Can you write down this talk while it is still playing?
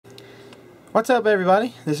What's up,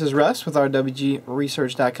 everybody? This is Russ with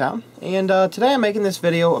RWGresearch.com, and today I'm making this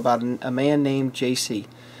video about a man named JC.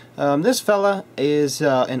 This fella is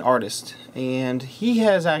an artist, and he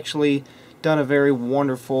has actually done a very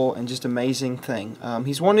wonderful and just amazing thing.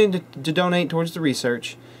 He's wanting to donate towards the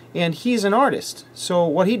research, and he's an artist. So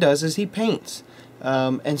what he does is he paints,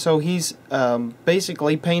 and so he's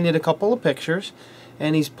basically painted a couple of pictures,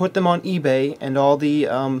 and he's put them on eBay, and all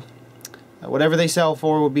the whatever they sell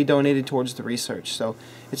for will be donated towards the research. So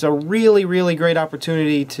it's a really, really great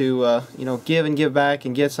opportunity to give and give back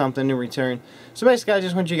and get something in return. So basically, I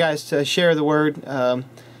just want you guys to share the word.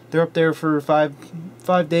 They're up there for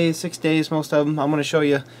 5 days, 6 days, most of them. I'm going to show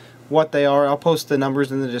you what they are. I'll post the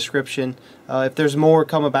numbers in the description. If there's more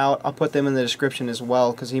come about, I'll put them in the description as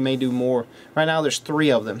well, because he may do more. Right now, there's 3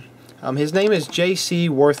 of them. His name is JC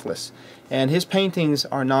Worthless, and his paintings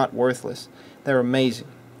are not worthless. They're amazing.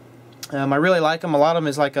 I really like them. A lot of them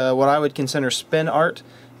is like what I would consider spin art.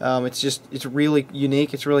 It's really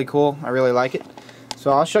unique. It's really cool. I really like it.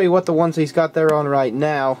 So I'll show you what the ones he's got there on right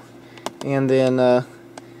now, and then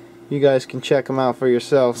you guys can check them out for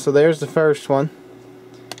yourself. So there's the first one,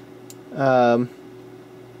 and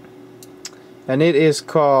it is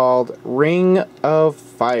called Ring of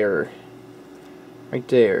Fire. Right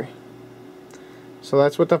there. So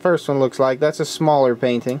that's what the first one looks like. That's a smaller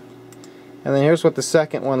painting. And then here's what the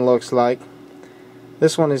second one looks like.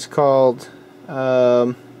 This one is called,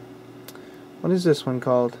 what is this one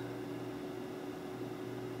called?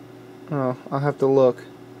 Oh, I'll have to look.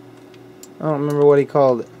 I don't remember what he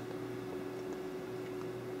called it.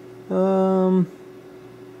 Oh,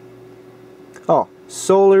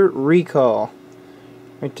 Solar Recall.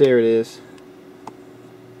 Right there it is.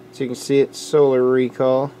 So you can see it, Solar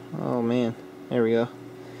Recall. Oh man, there we go.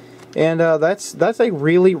 And that's a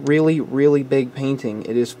really, really, really big painting.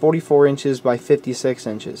 It is 44 inches by 56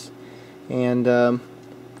 inches, and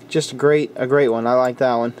just a great one. I like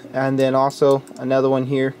that one. And then also another one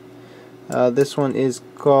here. This one is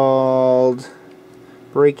called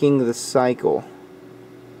Breaking the Cycle.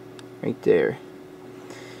 Right there.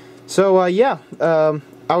 So yeah,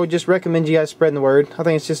 I would just recommend you guys spreading the word. I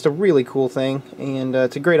think it's just a really cool thing, and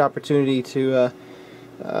it's a great opportunity to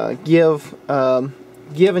give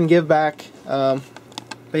and give back.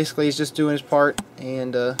 Basically, he's just doing his part,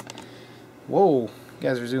 and whoa, you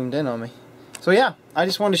guys are zoomed in on me. So yeah, I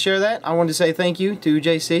just wanted to share that. I wanted to say thank you to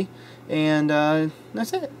JC, and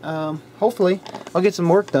that's it. Hopefully I'll get some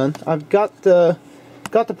work done. I've got the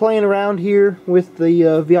playing around here with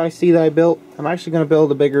the VIC that I built. I'm actually going to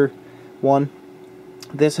build a bigger one.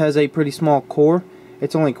 This has a pretty small core.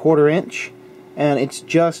 It's only 1/4 inch, and it's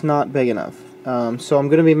just not big enough. So I'm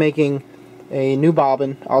going to be making a new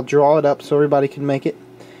bobbin. I'll draw it up so everybody can make it,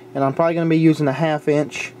 and I'm probably going to be using a 1/2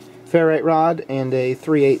 inch ferrite rod and a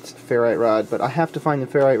 3/8 ferrite rod, but I have to find the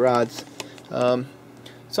ferrite rods.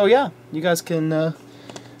 So yeah, you guys can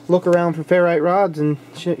look around for ferrite rods and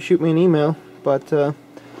shoot me an email, but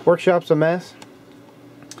workshop's a mess,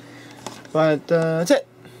 but that's it.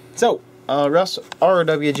 So Russ,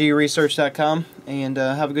 RWGresearch.com, and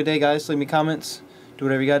have a good day, guys. Leave me comments, do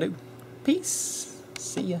whatever you gotta do. Peace.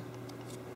 See ya.